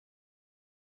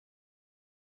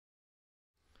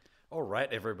All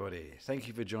right, everybody. Thank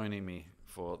you for joining me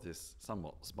for this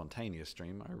somewhat spontaneous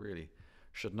stream. I really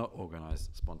should not organize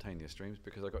spontaneous streams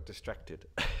because I got distracted.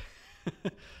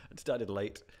 It started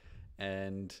late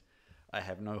and I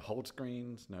have no hold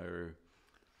screens, no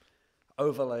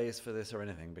overlays for this or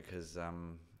anything because I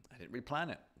didn't really plan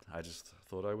it. I just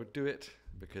thought I would do it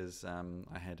because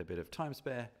I had a bit of time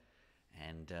spare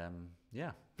and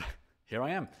yeah, here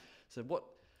I am. So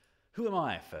who am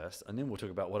I first? And then we'll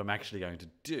talk about what I'm actually going to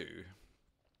do.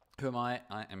 Who am I?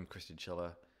 I am Christian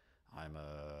Schiller. I'm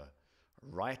a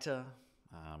writer,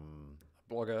 a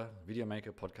blogger, video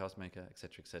maker, podcast maker,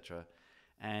 etc., etc.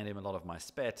 And in a lot of my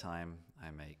spare time,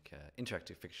 I make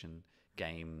interactive fiction,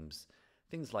 games,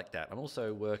 things like that. I'm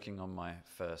also working on my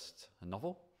first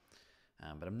novel,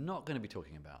 but I'm not going to be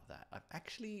talking about that. I've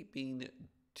actually been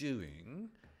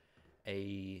doing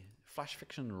a flash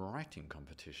fiction writing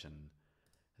competition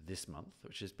this month,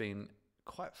 which has been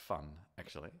quite fun,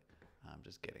 actually. I'm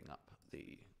just getting up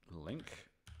the link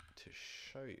to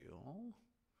show you all.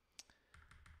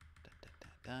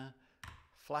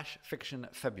 Flash Fiction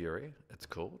February, it's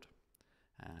called.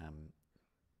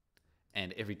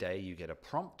 And every day you get a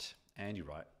prompt and you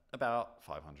write about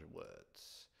 500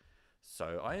 words.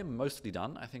 So I am mostly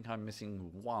done. I think I'm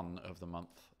missing one of the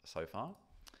month so far.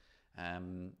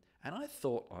 And I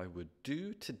thought I would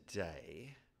do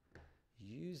today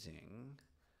using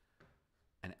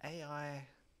an AI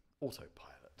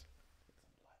autopilot.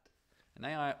 An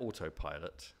AI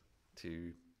autopilot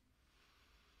to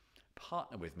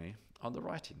partner with me on the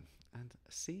writing and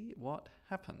see what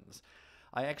happens.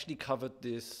 I actually covered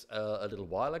this a little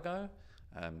while ago.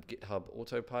 GitHub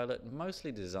autopilot,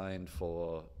 mostly designed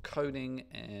for coding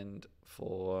and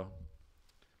for,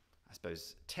 I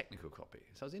suppose, technical copy.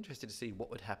 So I was interested to see what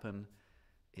would happen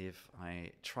if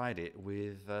I tried it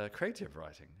with creative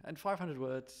writing. And 500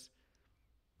 words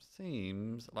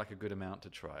seems like a good amount to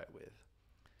try it with.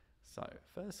 So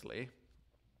firstly,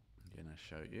 I'm going to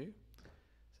show you. So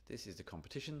this is the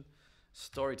competition.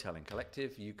 Storytelling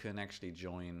Collective. You can actually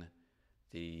join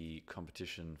the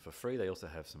competition for free. They also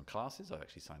have some classes. I've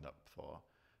actually signed up for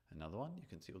another one. You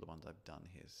can see all the ones I've done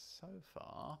here so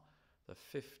far. The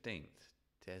 15th,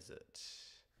 Desert.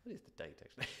 What is the date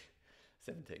actually?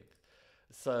 17th.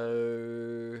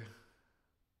 So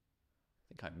I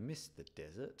think I missed the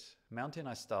desert. Mountain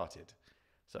I started.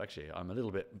 So actually I'm a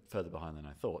little bit further behind than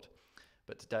I thought.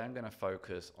 But today I'm going to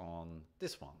focus on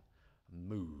this one,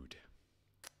 mood.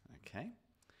 Okay.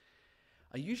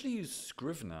 I usually use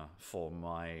Scrivener for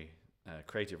my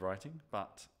creative writing,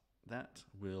 but that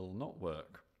will not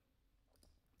work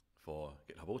for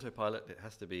GitHub Autopilot. It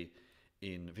has to be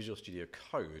in Visual Studio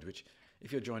Code, which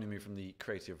if you're joining me from the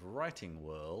creative writing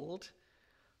world,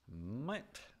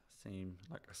 might seem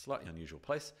like a slightly unusual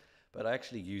place, but I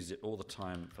actually use it all the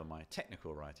time for my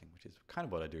technical writing, which is kind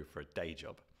of what I do for a day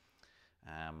job.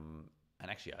 And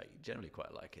actually, I generally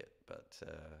quite like it, but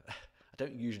I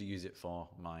don't usually use it for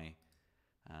my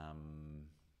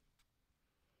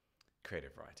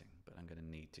creative writing, but I'm going to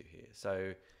need to here.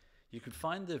 So you can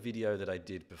find the video that I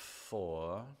did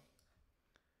before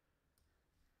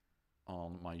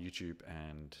on my YouTube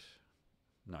and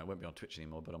no, it won't be on Twitch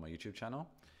anymore, but on my YouTube channel.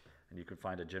 And you can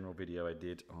find a general video I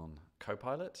did on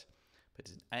Copilot. But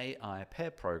it's an AI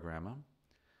pair programmer,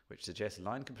 which suggests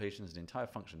line completions and entire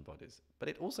function bodies. But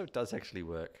it also does actually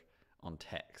work on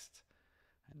text.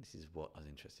 And this is what I was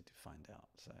interested to find out.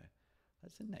 So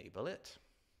let's enable it.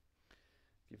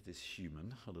 Give this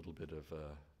human a little bit of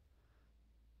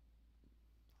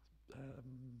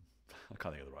I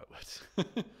can't think of the right words.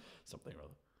 Something or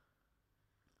other.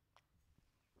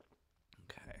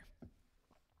 Okay.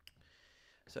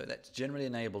 So that's generally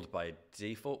enabled by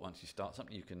default. Once you start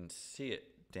something, you can see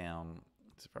it down.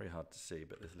 It's very hard to see,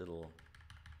 but this little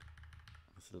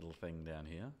thing down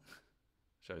here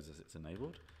shows us it's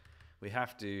enabled. We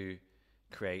have to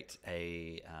create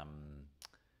a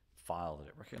file that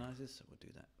it recognizes. So we'll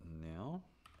do that now.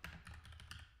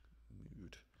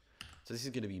 Mood. So this is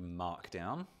going to be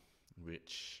Markdown,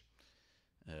 which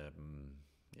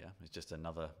yeah, is just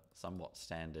another somewhat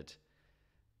standard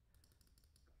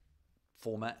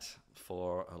format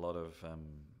for a lot of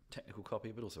technical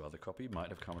copy, but also other copy. You might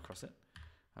have come across it.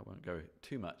 I won't go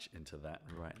too much into that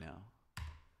right now.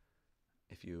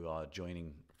 If you are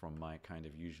joining from my kind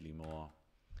of usually more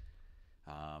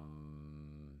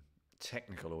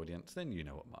technical audience, then you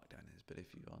know what Markdown is. But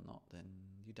if you are not, then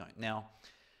you don't. Now,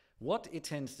 what it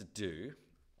tends to do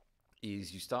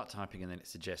is you start typing and then it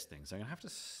suggests things. So I'm going to have to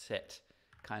set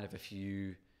kind of a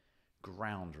few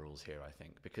ground rules here, I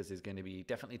think, because there's going to be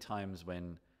definitely times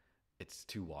when it's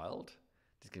too wild.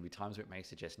 There's going to be times where it may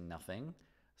suggest nothing.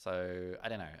 So I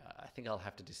don't know. I think I'll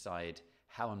have to decide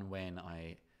how and when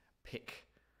I pick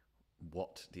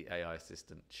what the AI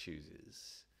assistant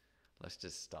chooses. Let's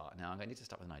just start. Now I need to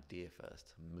start with an idea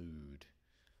first. Mood.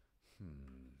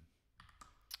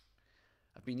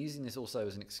 I've been using this also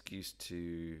as an excuse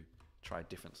to try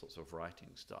different sorts of writing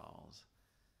styles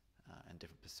and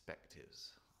different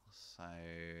perspectives. So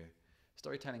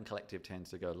Storytelling Collective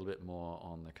tends to go a little bit more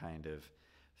on the kind of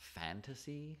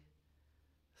fantasy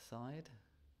side.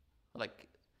 Like,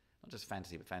 not just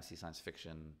fantasy, but fantasy, science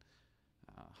fiction,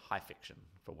 high fiction,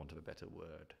 for want of a better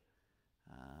word.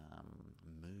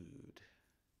 Mood.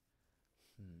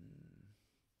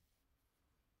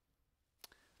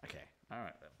 Okay, all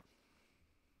right then.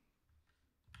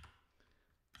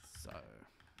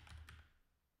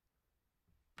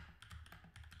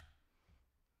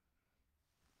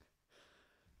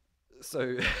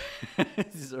 So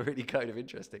this is already kind of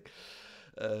interesting.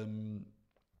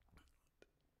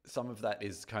 Some of that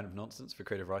is kind of nonsense for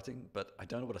creative writing, but I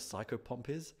don't know what a psychopomp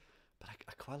is, but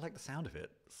I quite like the sound of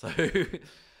it. So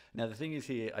now the thing is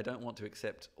here, I don't want to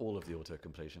accept all of the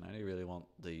auto-completion. I only really want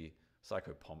the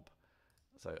psychopomp.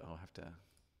 So I'll have to,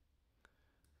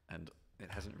 and it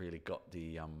hasn't really got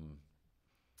the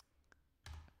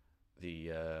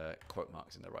quote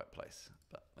marks in the right place,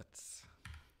 but let's,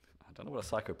 I don't know what a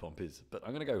psychopomp is, but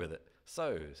I'm going to go with it.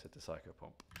 So, said the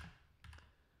psychopomp,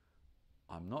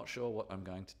 I'm not sure what I'm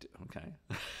going to do. Okay.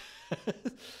 I'm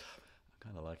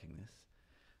kind of liking this.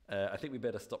 I think we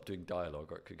better stop doing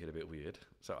dialogue or it could get a bit weird.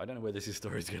 So I don't know where this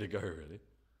story is going to go, really.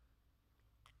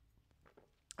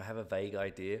 I have a vague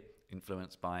idea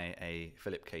influenced by a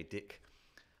Philip K. Dick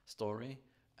story,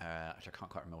 which I can't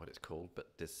quite remember what it's called,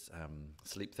 but this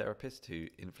sleep therapist who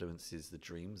influences the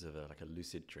dreams of like a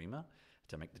lucid dreamer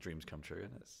to make the dreams come true,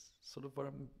 and that's sort of what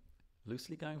I'm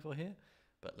loosely going for here,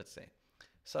 but let's see.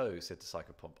 So, said the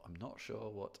psychopomp, I'm not sure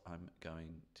what I'm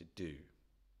going to do.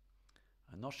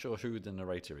 I'm not sure who the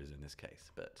narrator is in this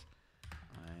case, but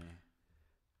I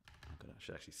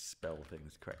should actually spell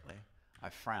things correctly. I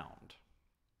frowned.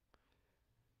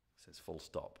 It says full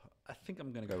stop. I think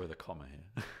I'm going to go with a comma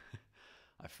here.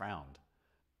 I frowned.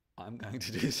 I'm going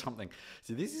to do something.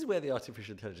 So this is where the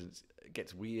artificial intelligence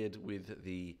gets weird with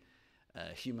the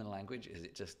human language, is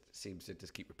it just seems to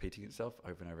just keep repeating itself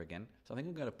over and over again. So I think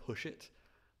I'm going to push it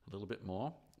a little bit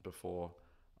more before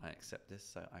I accept this.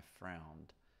 So I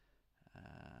frowned.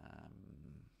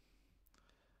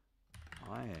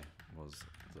 I was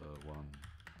the one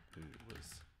who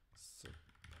was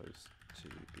supposed to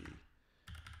be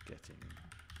getting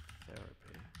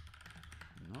therapy,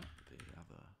 not the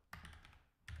other way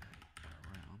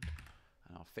around.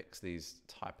 And I'll fix these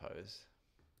typos.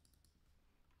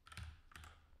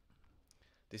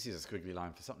 This is a squiggly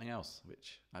line for something else,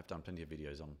 which I've done plenty of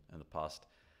videos on in the past.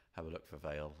 Have a look for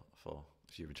Veil for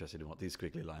if you're interested in what these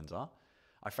squiggly lines are.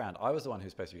 I found I was the one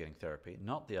who's supposed to be getting therapy,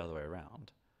 not the other way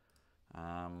around.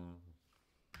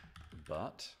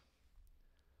 But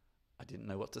I didn't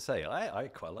know what to say. I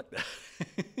quite like that.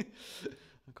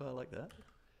 I quite like that.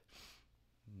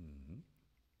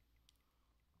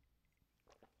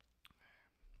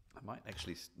 I might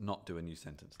actually not do a new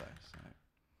sentence though. So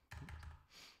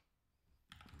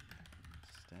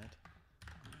instead,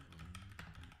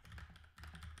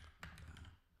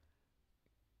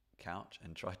 couch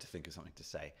and try to think of something to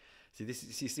say. See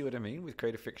this? You see what I mean? With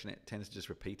creative fiction, it tends to just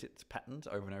repeat its patterns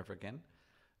over and over again.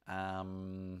 I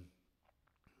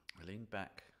lean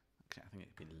back. Okay, I think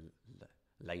it'd be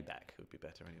lay back would be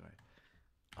better anyway.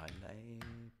 I lay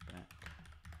back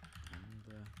on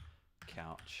the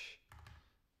couch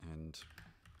and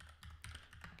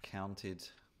counted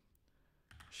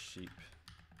sheep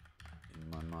in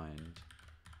my mind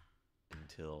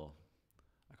until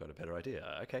I got a better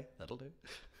idea. Okay, that'll do.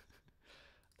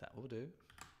 That will do.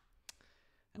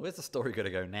 And where's the story going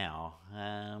to go now?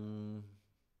 Going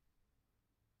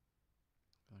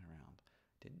around.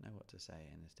 Didn't know what to say,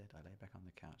 and instead I lay back on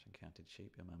the couch and counted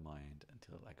sheep in my mind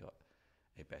until I got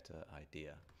a better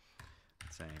idea.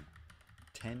 It's saying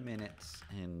 10 minutes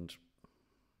and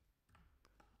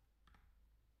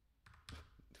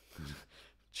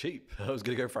cheap. I was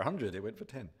going to go for 100. It went for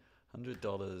 10.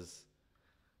 $100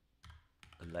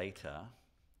 later.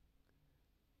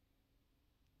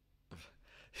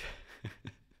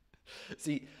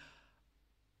 See,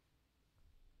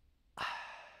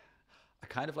 I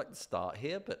kind of like the start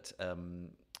here, but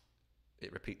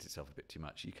it repeats itself a bit too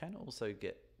much. You can also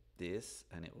get this,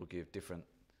 and it will give different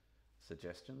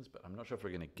suggestions, but I'm not sure if we're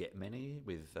going to get many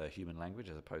with human language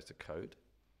as opposed to code.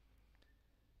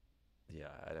 Yeah,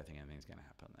 I don't think anything's going to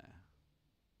happen there.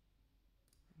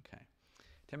 Okay.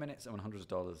 10 minutes and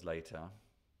 $100 later,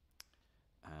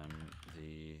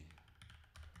 the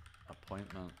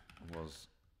appointment was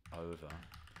over,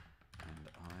 and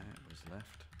I was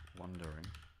left wondering.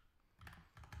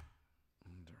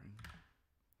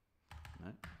 No,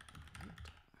 it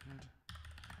had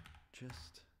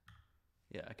just.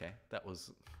 Yeah, okay, that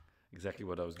was exactly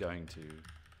what I was going to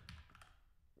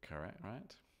correct,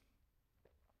 right?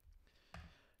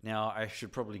 Now I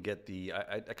should probably get the.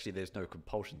 Actually, there's no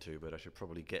compulsion to, but I should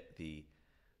probably get the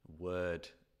word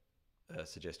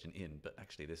suggestion in. But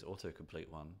actually, this autocomplete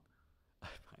one, I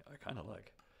kind of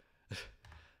like.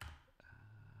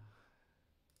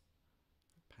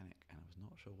 Panic, and I was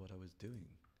not sure what I was doing.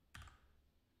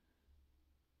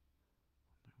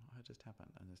 What had just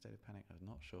happened? In a state of panic, I was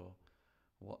not sure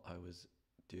what I was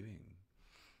doing.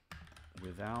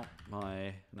 Without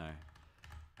my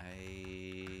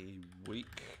a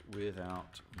week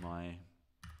without my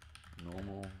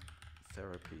normal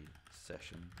therapy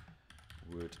session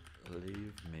would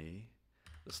leave me.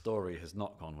 The story has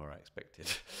not gone where I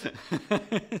expected,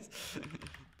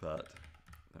 but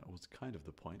that was kind of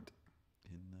the point.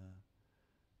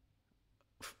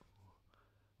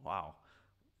 Wow,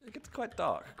 it gets quite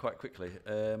dark quite quickly.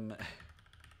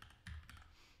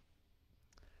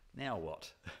 Now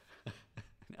what?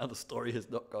 Now the story has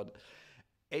not gone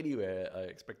anywhere I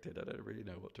expected. I don't really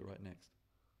know what to write next.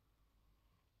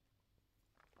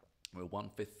 We're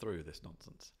 1/5 through this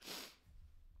nonsense.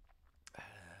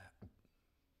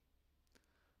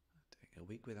 A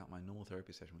week without my normal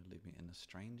therapy session would leave me in the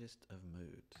strangest of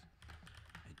moods.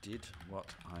 I did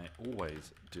what I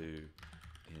always do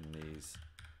in these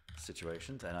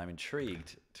situations, and I'm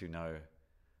intrigued to know,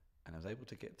 and I was able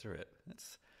to get through it.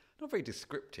 It's not very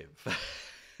descriptive.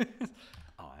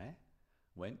 I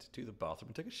went to the bathroom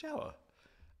and took a shower.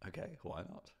 Okay, why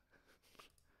not?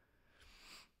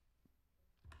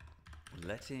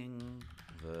 Letting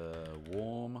the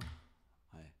warm,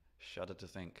 I shudder to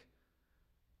think.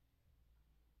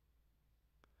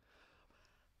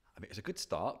 I mean, it's a good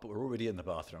start, but we're already in the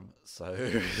bathroom, so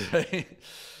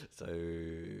so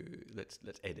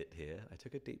let's edit here. I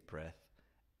took a deep breath,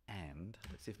 and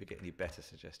let's see if we get any better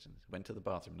suggestions. Went to the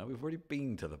bathroom. No, we've already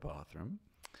been to the bathroom.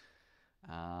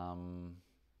 Show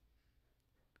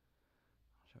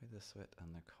me the sweat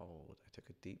and the cold. I took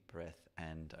a deep breath,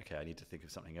 and okay, I need to think of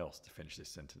something else to finish this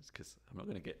sentence because I'm not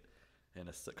going to get in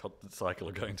a constant cycle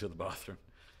of going to the bathroom.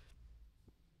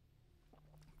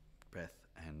 Breath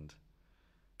and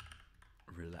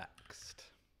relaxed.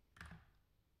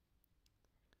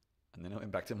 And then I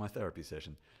went back to my therapy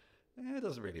session. It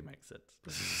doesn't really make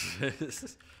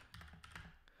sense.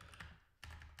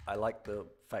 I like the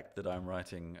fact that I'm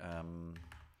writing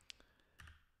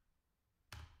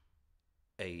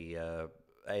a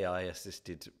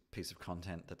AI-assisted piece of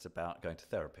content that's about going to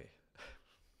therapy.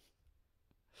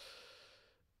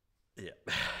 Yeah.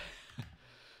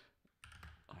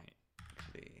 I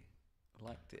actually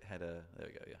liked it. Had a... There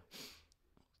we go, yeah.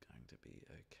 It's going to be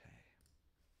okay.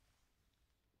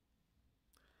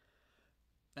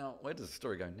 Now, where does the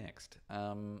story go next?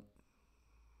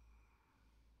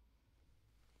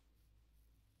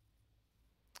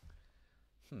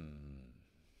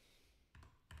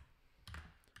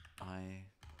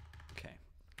 Okay.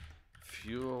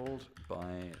 Fueled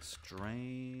by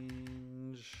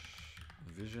strange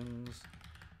visions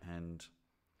and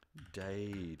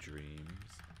daydreams,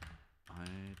 I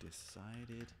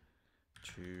decided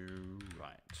to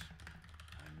write.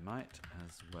 I might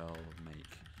as well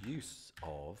make use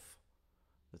of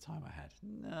the time I had.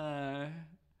 No.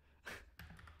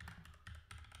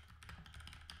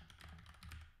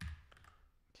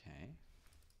 Okay.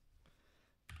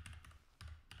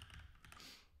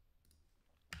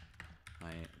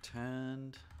 I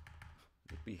turned,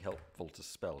 it would be helpful to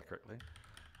spell correctly.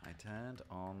 I turned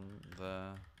on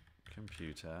the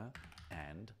computer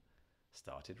and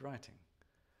started writing.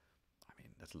 I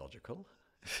mean, that's logical.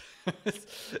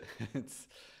 It's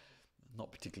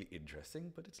not particularly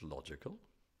interesting, but it's logical.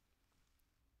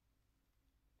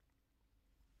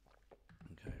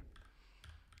 Okay.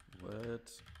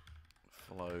 Words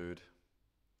flowed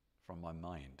from my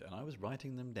mind, and I was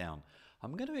writing them down.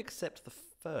 I'm going to accept the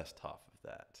first half of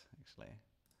that, actually.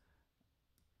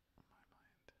 My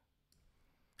mind.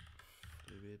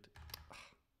 Fluid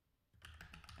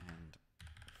and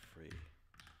free.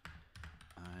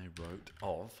 I wrote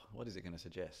of, what is it going to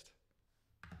suggest?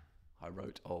 I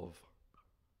wrote of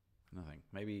nothing.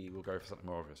 Maybe we'll go for something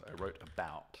more obvious. I wrote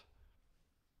about.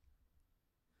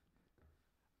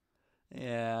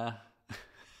 Yeah.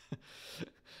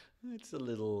 It's a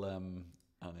little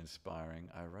uninspiring.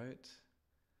 I wrote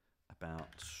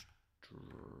about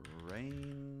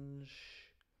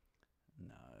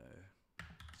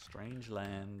strange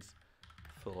lands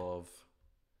full of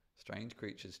Strange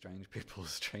creatures, strange people,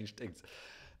 strange things.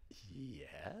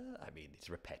 Yeah, I mean, it's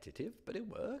repetitive, but it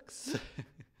works.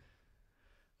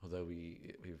 Although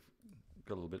we've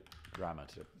got a little bit grammar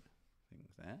to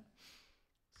things there.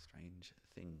 Strange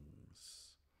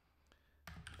things.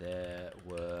 There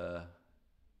were...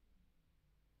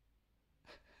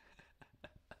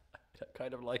 I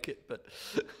kind of like it, but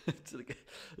it's a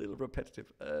little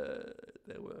repetitive.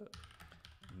 There were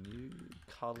new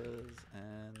colours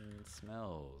and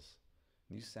smells.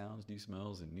 New sounds, new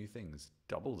smells, and new things.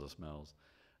 Double the smells.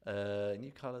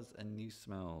 New colours and new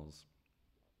smells.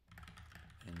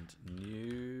 And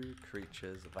new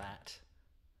creatures that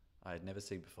I had never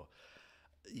seen before.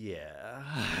 Yeah.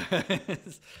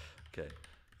 Okay.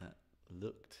 That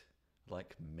looked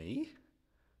like me.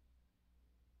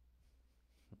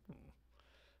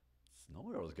 It's not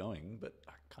where I was going, but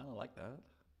I kind of like that.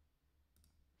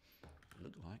 It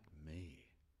looked like me.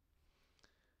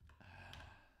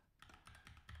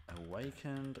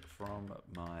 Awakened from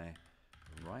my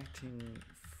writing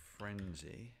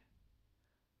frenzy.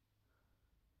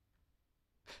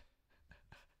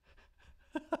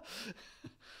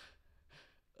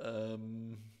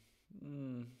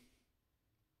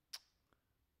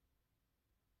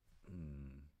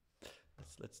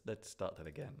 Let's start that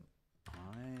again.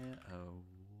 I awakened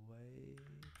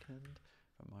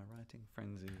from my writing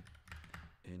frenzy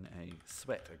in a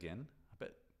sweat again, a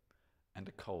bit, and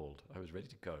a cold. I was ready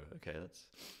to go. Okay, that's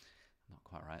not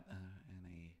quite right.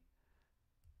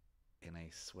 In a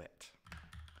sweat.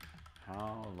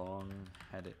 How long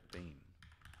had it been?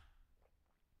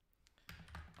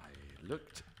 I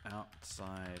looked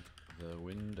outside the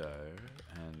window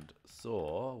and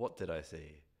saw, what did I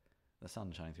see? The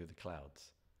sun shining through the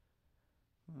clouds.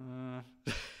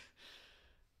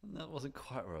 That wasn't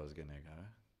quite where I was going to go.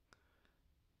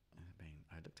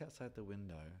 I looked outside the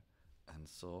window and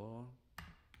saw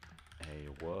a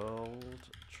world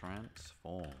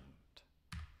transformed.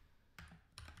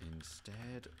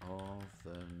 Instead of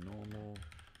the normal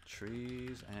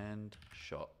trees and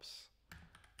shops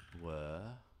were...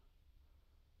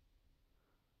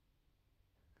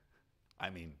 I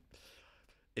mean,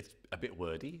 it's a bit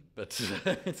wordy, but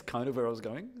it's kind of where I was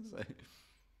going. So.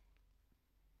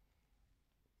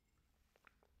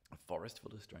 A forest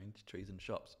full of strange trees and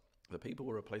shops. The people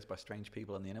were replaced by strange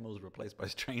people and the animals were replaced by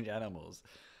strange animals.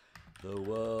 The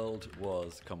world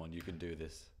was, come on, you can do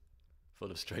this, full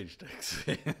of strange things.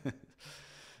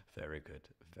 Very good,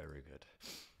 very good.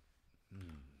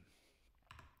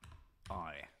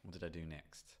 What did I do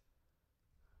next?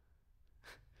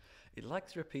 It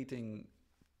likes repeating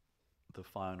the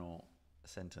final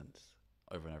sentence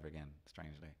over and over again,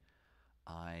 strangely.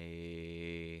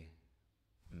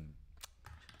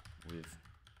 With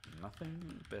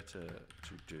nothing better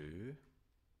to do,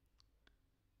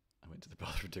 I went to the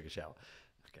bathroom and took a shower.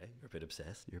 Okay, you're a bit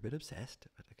obsessed,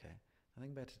 but okay.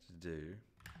 Nothing better to do.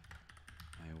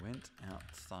 I went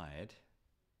outside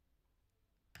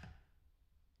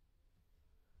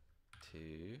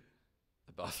to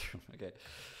the bathroom, okay.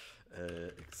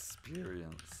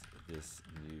 Experience this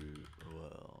new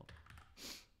world.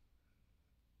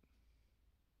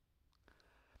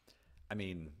 I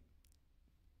mean,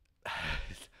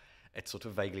 it's sort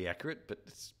of vaguely accurate, but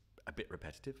it's a bit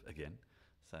repetitive again.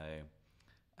 So,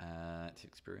 to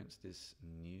experience this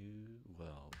new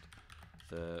world.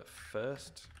 The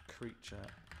first creature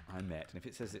I met, and if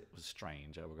it says it was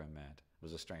strange, I will go mad. It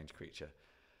was a strange creature.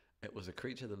 It was a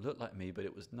creature that looked like me, but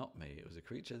it was not me. It was a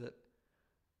creature that...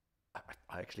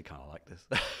 I actually kind of like this.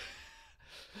 I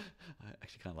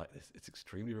actually kind of like this. It's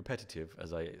extremely repetitive,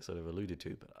 as I sort of alluded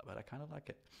to, but I kind of like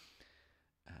it.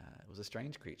 It was a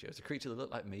strange creature. It was a creature that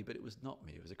looked like me, but it was not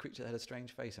me. It was a creature that had a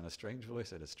strange face and a strange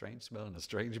voice and a strange smell and a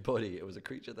strange body. It was a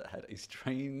creature that had a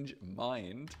strange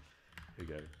mind. Here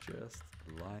we go. Just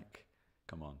like,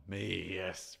 come on, me.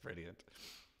 Yes, brilliant.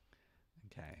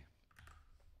 Okay.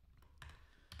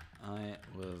 I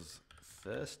was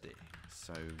thirsty,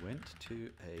 so went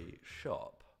to a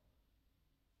shop.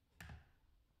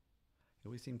 You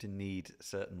always seem to need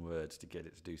certain words to get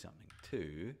it to do something.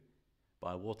 To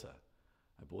buy water.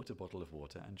 I bought a bottle of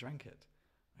water and drank it.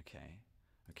 Okay,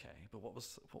 but what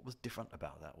was different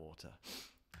about that water?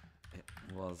 It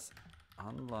was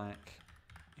unlike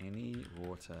any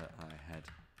water I had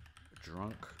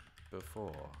drunk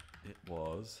before. It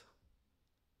was...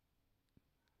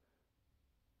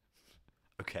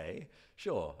 Okay,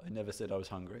 sure, I never said I was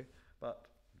hungry, but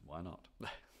why not?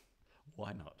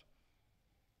 Why not?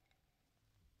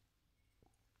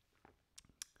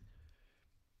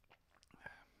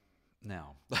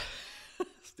 Now,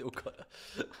 still got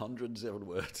 107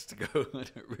 words to go. I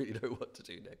don't really know what to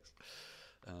do next.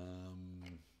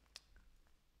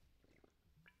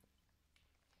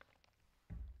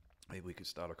 Maybe we could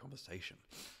start a conversation.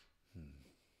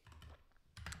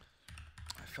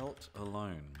 I felt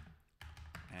alone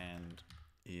and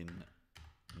in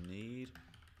need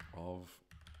of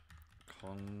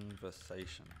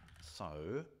conversation.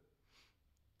 So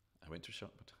I went to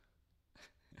shop.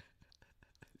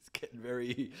 It's getting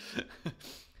very...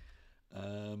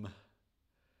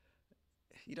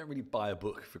 you don't really buy a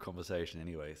book for conversation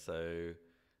anyway, so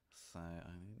I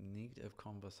need of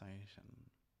conversation.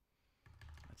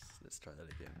 Let's try that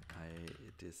again. I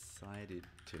decided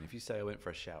to, and if you say I went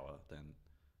for a shower, then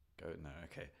go, no,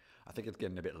 okay. I think it's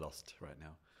getting a bit lost right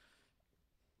now.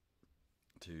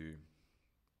 To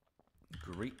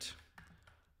greet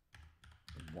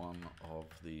one of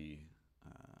the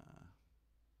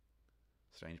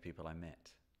strange people I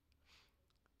met.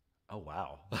 Oh,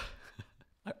 wow.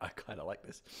 I kind of like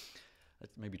this.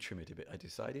 Let's maybe trim it a bit. I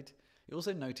decided, you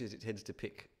also notice it tends to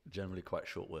pick generally quite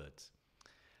short words.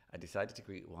 I decided to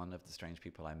greet one of the strange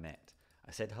people I met.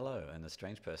 I said hello, and the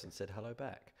strange person said hello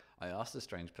back. I asked the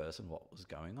strange person what was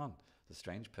going on. The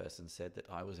strange person said that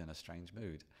I was in a strange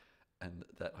mood and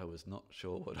that I was not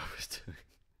sure what I was doing.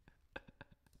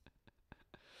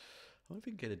 I wonder if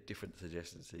we can get a different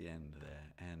suggestion to the end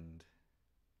there. And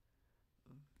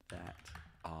that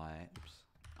I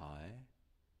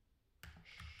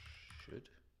should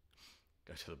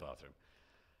go to the bathroom.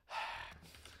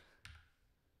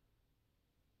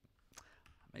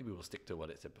 Maybe we'll stick to what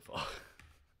it said before.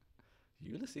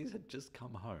 Ulysses had just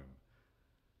come home.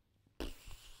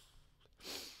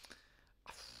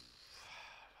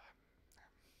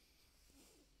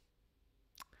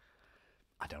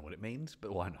 I don't know what it means,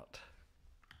 but why not?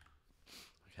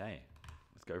 Okay,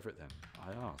 let's go for it then.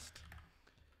 I asked,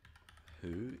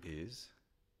 who is...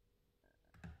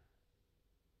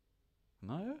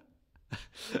 No?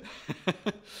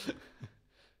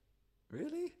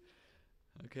 Really?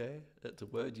 Okay, that's a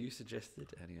word you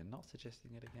suggested, and you're not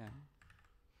suggesting it again.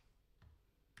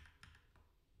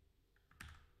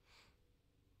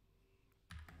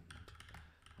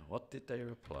 And what did they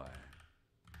reply?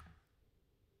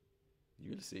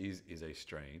 Ulysses is a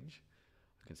strange.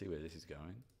 I can see where this is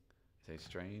going. It's a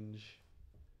strange...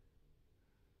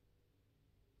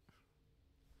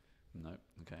 No,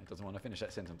 okay, it doesn't want to finish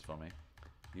that sentence for me.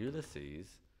 Ulysses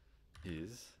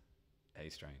is a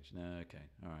strange. No, okay,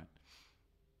 all right.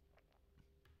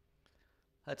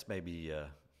 Let's maybe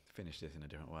finish this in a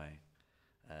different way.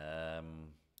 The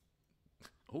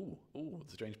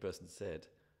strange person said,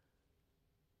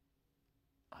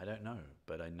 I don't know,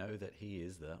 but I know that he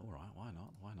is the... All right, why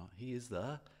not? Why not? He is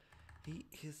the...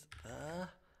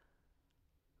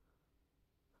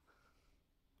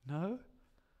 No?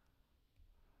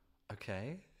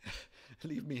 Okay.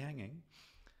 Leave me hanging.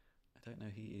 I don't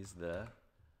know, he is the...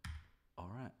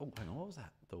 All right. Oh, hang on, what was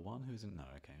that? The one who's in... No,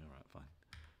 okay, all right, fine.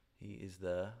 He is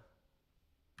the...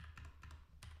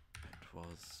 It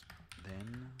was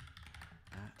then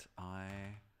that I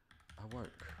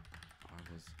awoke. I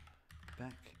was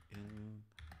back in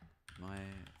my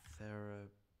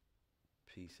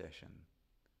therapy session.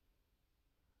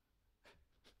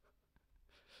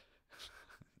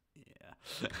 Yeah.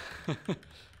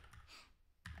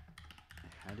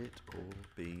 Had it all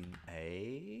been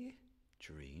a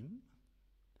dream?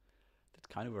 That's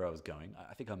kind of where I was going.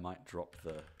 I think I might drop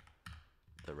the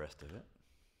rest of it.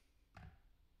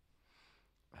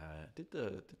 Did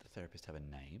the therapist have a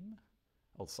name?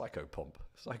 Oh, Psychopomp.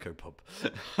 Psychopomp.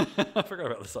 I forgot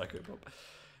about the Psychopomp.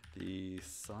 The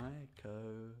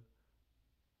Psychopomp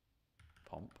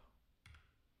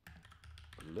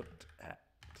looked at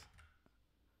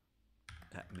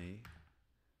me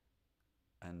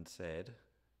and said,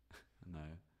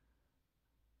 no.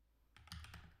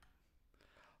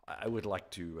 I would like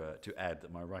to add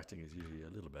that my writing is usually a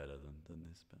little better than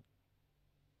this, but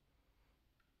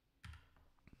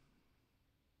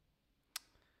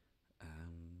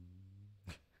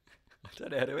I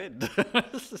don't know how to end.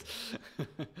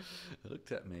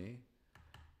 Looked at me.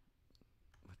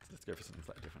 Let's go for something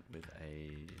slightly different with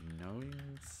a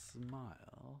knowing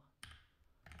smile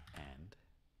and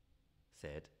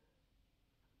said,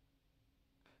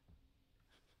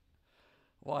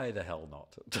 why the hell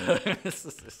not?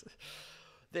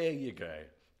 There you go.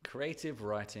 Creative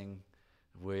writing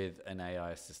with an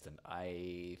AI assistant.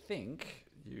 I think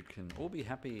you can all be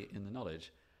happy in the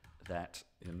knowledge that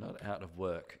you're not out of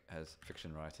work as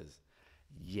fiction writers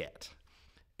yet.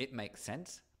 It makes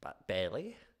sense, but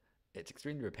barely. It's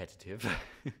extremely repetitive.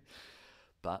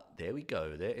 But there we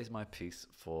go. There is my piece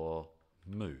for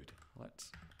mood.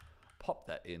 Let's pop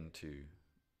that into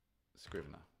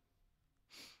Scrivener.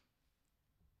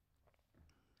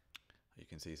 You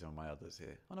can see some of my others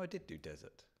here. Oh no, I did do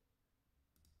desert.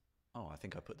 Oh, I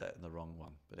think I put that in the wrong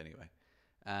one. But anyway,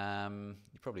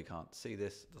 you probably can't see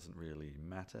this. It doesn't really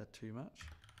matter too much.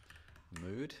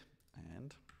 Mood,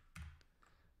 and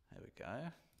there we go.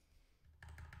 I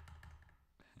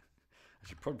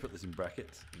should probably put this in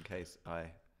brackets in case I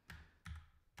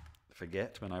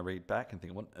forget when I read back and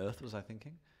think, what on earth was I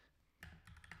thinking?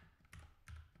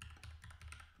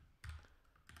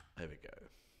 There we go.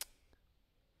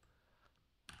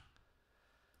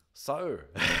 So,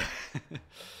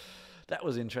 that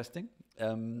was interesting.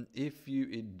 If you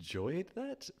enjoyed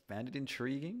that, found it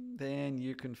intriguing, then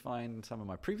you can find some of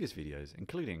my previous videos,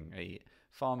 including a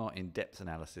far more in-depth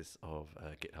analysis of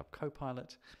GitHub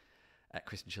Copilot at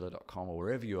christianschiller.com or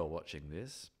wherever you are watching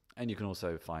this. And you can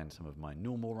also find some of my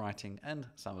normal writing and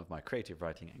some of my creative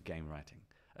writing and game writing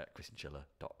at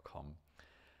christianschiller.com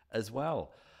as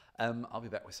well. I'll be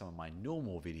back with some of my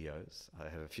normal videos. I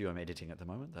have a few I'm editing at the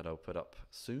moment that I'll put up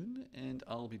soon, and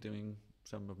I'll be doing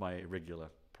some of my regular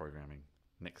programming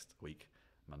next week,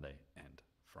 Monday and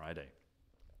Friday.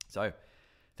 So,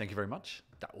 thank you very much.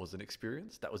 That was an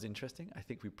experience. That was interesting. I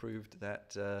think we proved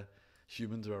that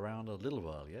humans are around a little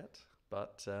while yet,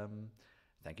 but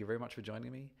thank you very much for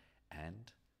joining me.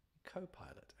 And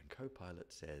Copilot. And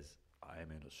Copilot says, I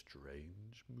am in a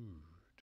strange mood.